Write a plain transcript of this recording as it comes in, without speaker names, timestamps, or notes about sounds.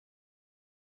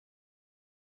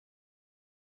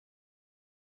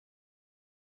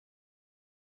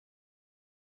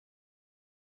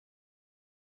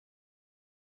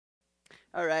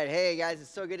All right. Hey, guys. It's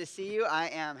so good to see you. I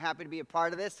am happy to be a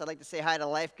part of this. I'd like to say hi to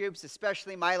life groups,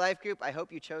 especially my life group. I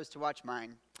hope you chose to watch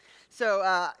mine. So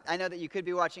I know that you could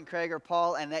be watching Craig or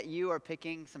Paul and that you are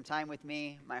picking some time with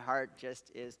me. My heart just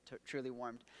is truly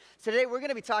warmed. So today we're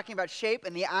going to be talking about shape,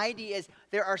 and the idea is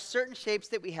there are certain shapes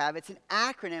that we have. It's an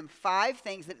acronym, 5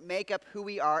 things that make up who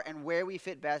we are and where we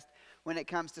fit best when it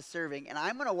comes to serving. And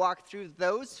I'm going to walk through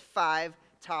those 5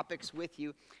 topics with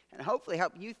you and hopefully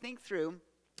help you think through,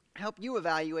 help you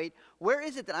evaluate where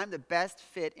is it that I'm the best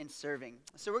fit in serving.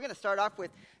 So we're going to start off with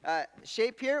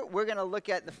shape here. We're going to look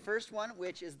at the first one,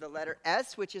 which is the letter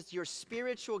S, which is your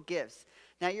spiritual gifts.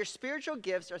 Now, your spiritual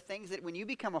gifts are things that when you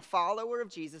become a follower of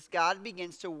Jesus, God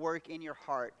begins to work in your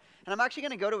heart. And I'm actually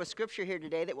going to go to a scripture here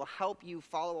today that will help you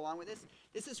follow along with this.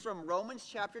 This is from Romans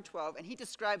chapter 12, and he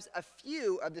describes a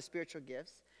few of the spiritual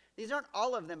gifts. These aren't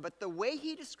all of them, but the way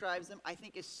he describes them, I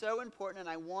think, is so important, and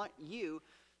I want you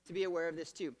to be aware of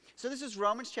this too. So this is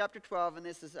Romans chapter 12, and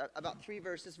this is about 3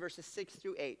 verses 6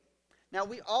 through 8. Now,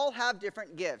 we all have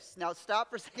different gifts. Now, stop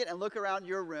for a second and look around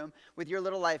your room with your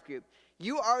little life group.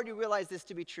 You already realize this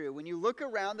to be true. When you look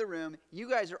around the room, you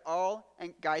guys are all,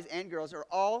 and guys and girls, are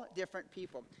all different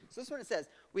people. So this is what it says.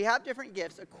 We have different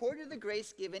gifts according to the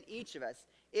grace given each of us.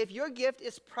 If your gift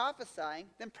is prophesying,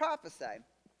 then prophesy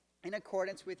in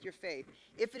accordance with your faith.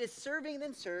 If it is serving,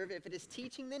 then serve. If it is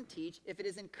teaching, then teach. If it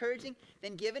is encouraging,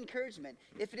 then give encouragement.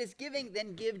 If it is giving,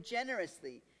 then give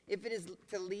generously. If it is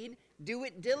to lead, do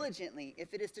it diligently.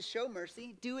 If it is to show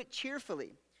mercy, do it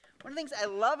cheerfully. One of the things I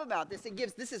love about this,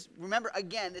 remember,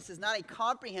 again, this is not a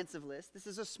comprehensive list. This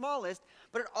is a small list,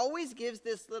 but it always gives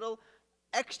this little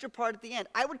extra part at the end.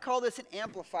 I would call this an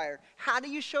amplifier. How do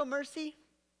you show mercy?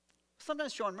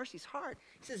 Sometimes showing mercy is hard.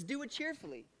 He says, do it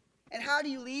cheerfully. And how do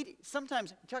you lead?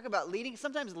 Sometimes, talk about leading,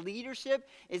 sometimes leadership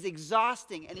is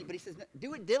exhausting, but he says,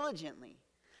 do it diligently.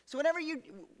 So whenever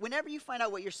you find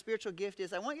out what your spiritual gift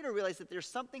is, I want you to realize that there's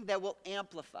something that will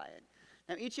amplify it.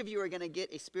 Now, each of you are going to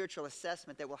get a spiritual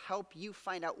assessment that will help you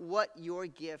find out what your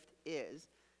gift is.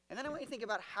 And then I want you to think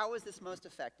about how is this most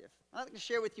effective. I'd like to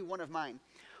share with you one of mine.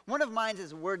 One of mine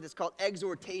is a word that's called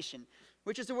exhortation,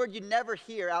 which is a word you never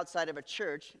hear outside of a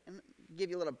church. And I'll give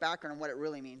you a little background on what it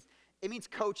really means. It means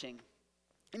coaching.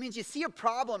 It means you see a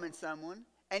problem in someone,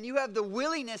 and you have the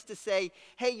willingness to say,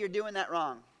 hey, you're doing that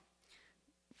wrong.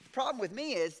 The problem with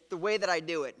me is the way that I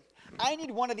do it. I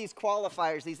need one of these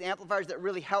qualifiers, these amplifiers that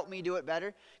really help me do it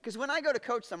better. Because when I go to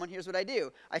coach someone, here's what I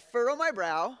do. I furrow my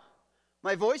brow,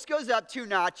 my voice goes up 2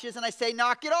 notches, and I say,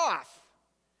 knock it off.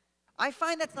 I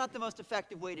find that's not the most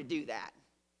effective way to do that.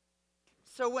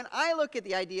 So when I look at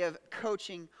the idea of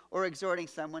coaching or exhorting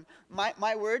someone,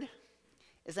 my word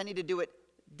is I need to do it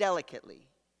delicately.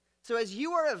 So as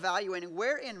you are evaluating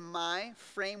where in my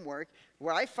framework,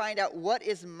 where I find out what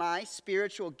is my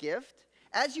spiritual gift,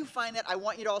 as you find that, I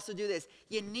want you to also do this.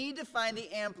 You need to find the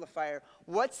amplifier.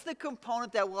 What's the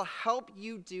component that will help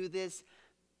you do this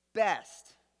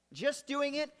best? Just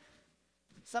doing it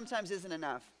sometimes isn't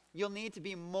enough. You'll need to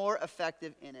be more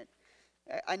effective in it.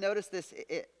 I notice this,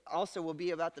 it also will be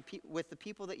about with the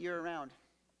people that you're around.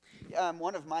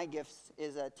 One of my gifts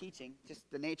is teaching, just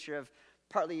the nature of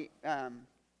partly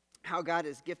how God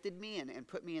has gifted me and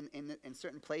put me in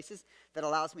certain places that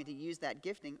allows me to use that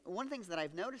gifting. One of the things that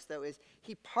I've noticed, though, is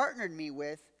he partnered me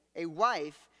with a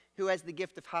wife who has the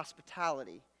gift of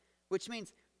hospitality, which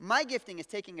means my gifting is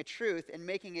taking a truth and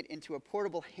making it into a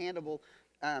portable, handleable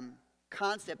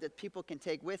concept that people can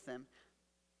take with them.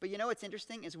 But you know what's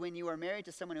interesting is when you are married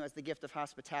to someone who has the gift of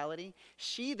hospitality,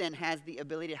 she then has the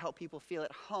ability to help people feel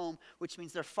at home, which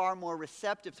means they're far more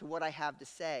receptive to what I have to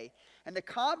say. And the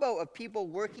combo of people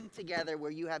working together where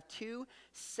you have 2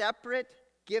 separate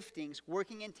giftings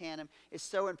working in tandem is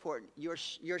so important.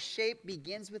 Your shape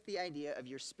begins with the idea of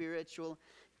your spiritual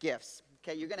gifts.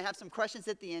 Okay, you're going to have some questions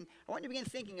at the end. I want you to begin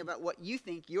thinking about what you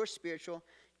think your spiritual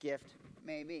gift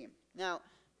may be. Now,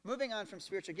 moving on from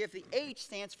spiritual gift, the H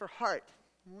stands for heart.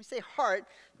 When we say heart,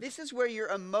 this is where your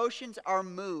emotions are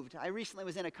moved. I recently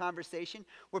was in a conversation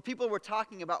where people were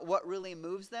talking about what really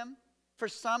moves them. For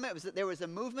some, it was that there was a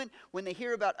movement. When they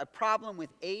hear about a problem with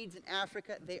AIDS in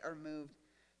Africa, they are moved.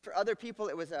 For other people,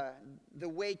 it was the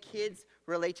way kids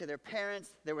relate to their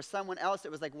parents. There was someone else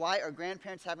that was like, why are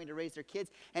grandparents having to raise their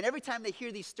kids? And every time they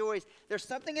hear these stories, there's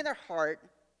something in their heart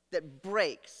that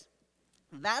breaks.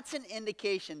 That's an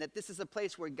indication that this is a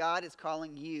place where God is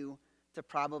calling you to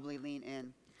probably lean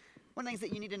in. One of the things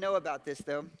that you need to know about this,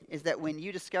 though, is that when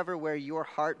you discover where your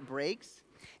heart breaks,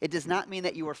 it does not mean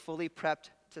that you are fully prepped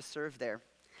to serve there.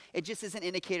 It just is an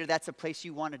indicator that's a place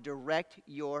you want to direct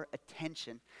your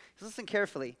attention. So listen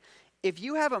carefully. If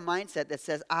you have a mindset that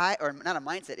says, or not a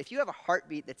mindset, if you have a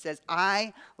heartbeat that says,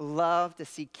 I love to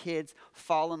see kids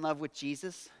fall in love with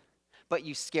Jesus, but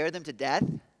you scare them to death,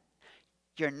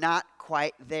 you're not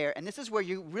quite there. And this is where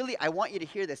I want you to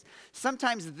hear this.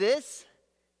 Sometimes this,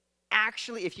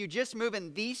 actually, if you just move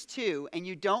in these two and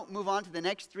you don't move on to the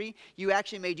next three, you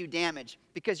actually may do damage.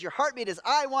 Because your heartbeat is,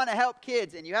 I want to help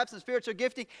kids, and you have some spiritual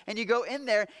gifting, and you go in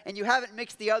there and you haven't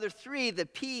mixed the other three, the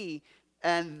P,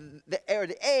 and the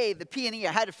A, the P and E.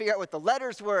 I had to figure out what the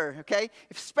letters were, okay?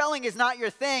 If spelling is not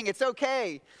your thing, it's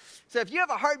okay. So if you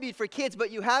have a heartbeat for kids, but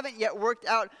you haven't yet worked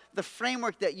out the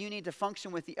framework that you need to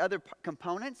function with the other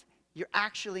components, you're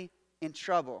actually in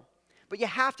trouble. But you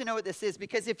have to know what this is,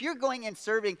 because if you're going and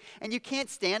serving and you can't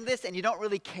stand this and you don't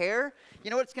really care, you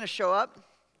know what's going to show up?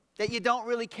 That you don't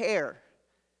really care.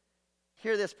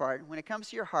 Hear this part. When it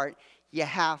comes to your heart, you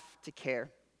have to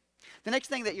care. The next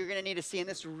thing that you're going to need to see, and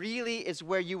this really is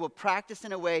where you will practice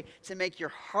in a way to make your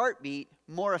heartbeat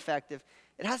more effective,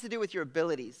 it has to do with your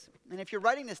abilities. And if you're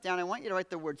writing this down, I want you to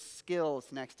write the word skills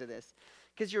next to this,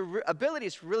 because your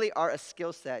abilities really are a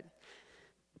skill set.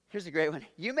 Here's a great one.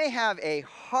 You may have a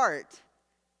heart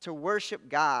to worship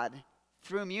God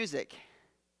through music,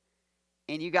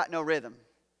 and you got no rhythm,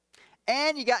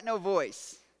 and you got no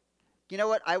voice. You know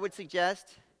what I would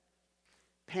suggest?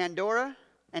 Pandora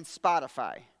and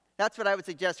Spotify. That's what I would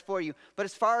suggest for you. But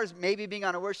as far as maybe being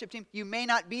on a worship team, you may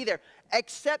not be there.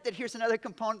 Except that here's another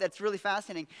component that's really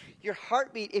fascinating. Your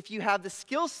heartbeat, if you have the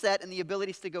skill set and the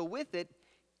abilities to go with it,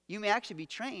 you may actually be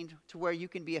trained to where you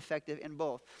can be effective in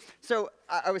both. So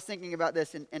I was thinking about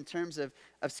this in terms of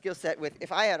skill set with,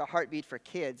 if I had a heartbeat for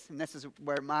kids, and this is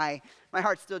where my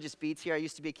heart still just beats here. I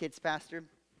used to be a kids pastor.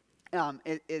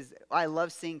 I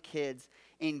love seeing kids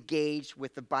engaged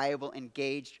with the Bible,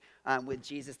 engaged with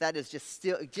Jesus. That is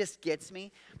it just gets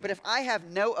me. But if I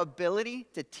have no ability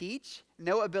to teach,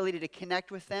 no ability to connect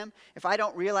with them, if I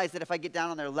don't realize that if I get down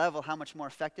on their level, how much more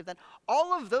effective that,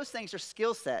 all of those things are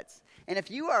skill sets. And if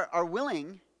you are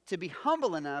willing to be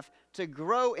humble enough to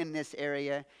grow in this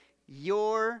area,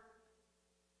 your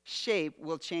shape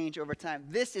will change over time.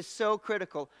 This is so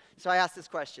critical. So I asked this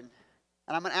question,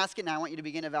 and I'm going to ask it now. I want you to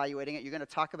begin evaluating it. You're going to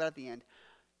talk about it at the end.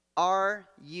 Are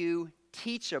you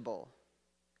teachable?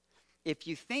 If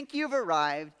you think you've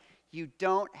arrived, you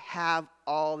don't have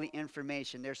all the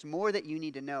information. There's more that you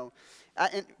need to know.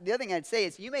 And the other thing I'd say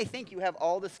is you may think you have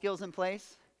all the skills in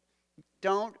place.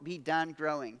 Don't be done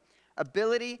growing.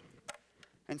 Ability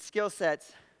and skill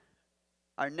sets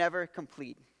are never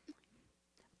complete.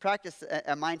 Practice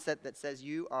a mindset that says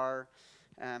you are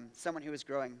someone who is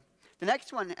growing. The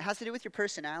next one has to do with your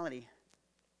personality.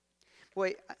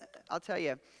 Boy, I'll tell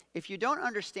you, if you don't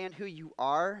understand who you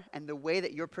are and the way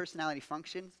that your personality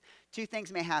functions, two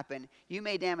things may happen. You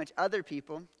may damage other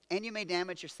people, and you may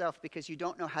damage yourself because you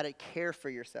don't know how to care for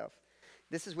yourself.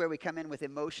 This is where we come in with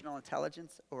emotional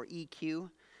intelligence, or EQ.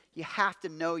 You have to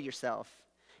know yourself.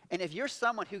 And if you're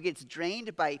someone who gets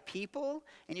drained by people,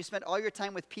 and you spend all your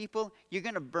time with people, you're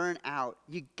going to burn out.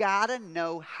 You got to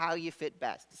know how you fit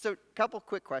best. So a couple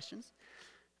quick questions.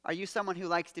 Are you someone who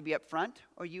likes to be up front,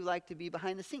 or you like to be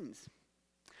behind the scenes?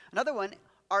 Another one,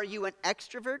 are you an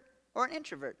extrovert or an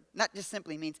introvert? That just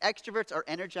simply means extroverts are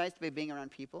energized by being around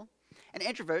people, and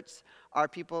introverts are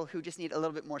people who just need a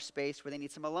little bit more space where they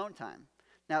need some alone time.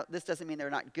 Now, this doesn't mean they're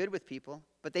not good with people,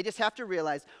 but they just have to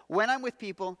realize when I'm with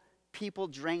people, people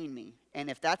drain me. And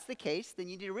if that's the case, then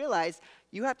you need to realize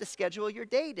you have to schedule your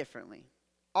day differently.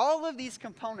 All of these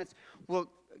components will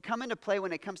come into play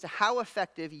when it comes to how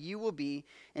effective you will be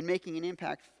in making an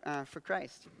impact for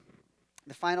Christ.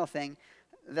 The final thing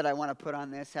that I want to put on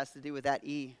this has to do with that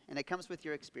E, and it comes with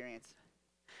your experience.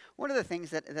 One of the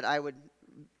things that I would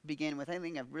begin with, I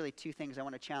think of really two things I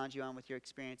want to challenge you on with your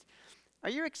experience. Are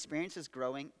your experiences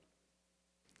growing,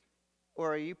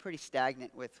 or are you pretty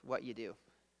stagnant with what you do?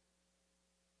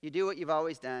 You do what you've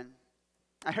always done.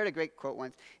 I heard a great quote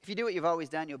once. If you do what you've always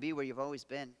done, you'll be where you've always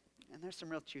been. And there's some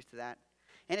real truth to that.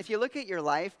 And if you look at your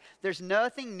life, there's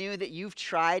nothing new that you've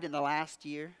tried in the last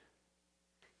year.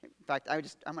 In fact,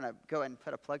 I'm going to go ahead and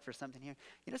put a plug for something here.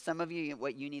 You know, some of you,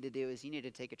 what you need to do is you need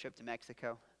to take a trip to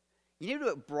Mexico. You need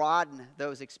to broaden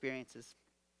those experiences.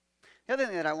 The other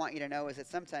thing that I want you to know is that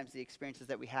sometimes the experiences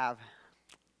that we have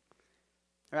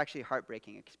are actually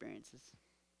heartbreaking experiences.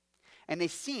 And they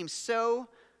seem so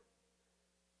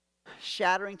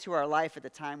shattering to our life at the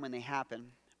time when they happen.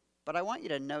 But I want you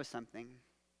to know something,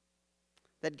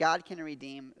 that God can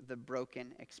redeem the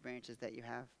broken experiences that you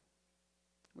have.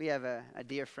 We have a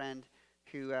dear friend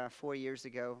who 4 years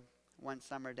ago, one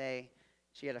summer day,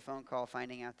 she had a phone call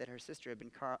finding out that her sister had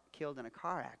been killed in a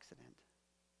car accident.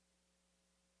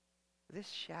 This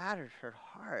shattered her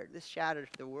heart. This shattered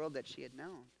the world that she had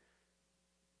known.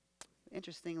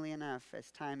 Interestingly enough,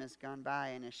 as time has gone by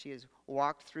and as she has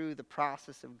walked through the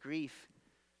process of grief,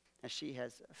 as she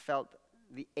has felt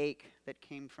the ache that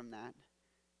came from that,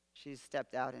 she's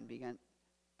stepped out and begun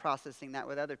processing that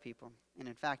with other people. And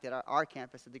in fact, at our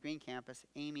campus, at the Green Campus,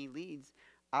 Amy leads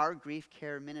our grief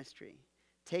care ministry,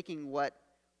 taking what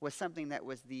was something that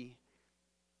was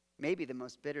maybe the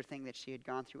most bitter thing that she had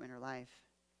gone through in her life.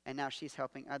 And now she's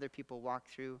helping other people walk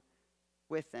through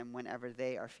with them whenever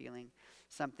they are feeling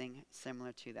something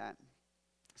similar to that.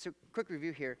 So quick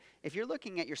review here. If you're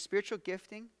looking at your spiritual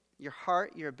gifting, your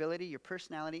heart, your ability, your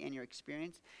personality, and your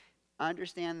experience,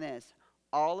 understand this.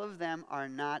 All of them are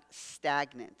not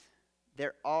stagnant.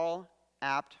 They're all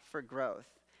apt for growth.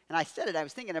 And I said it, I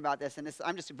was thinking about this, and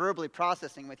I'm just verbally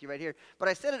processing with you right here, but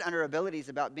I said it under abilities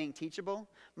about being teachable.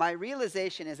 My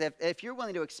realization is if you're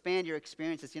willing to expand your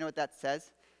experiences, you know what that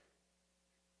says?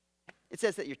 It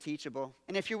says that you're teachable.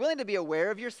 And if you're willing to be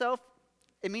aware of yourself,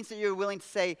 it means that you're willing to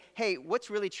say, hey, what's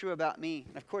really true about me?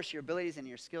 And of course, your abilities and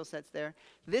your skill sets there.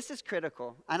 This is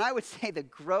critical. And I would say the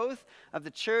growth of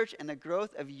the church and the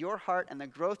growth of your heart and the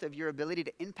growth of your ability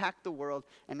to impact the world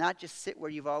and not just sit where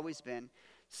you've always been,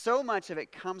 so much of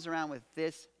it comes around with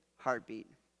this heartbeat.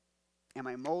 Am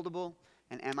I moldable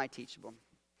and am I teachable?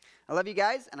 I love you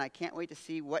guys, and I can't wait to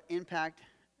see what impact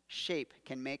shape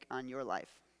can make on your life.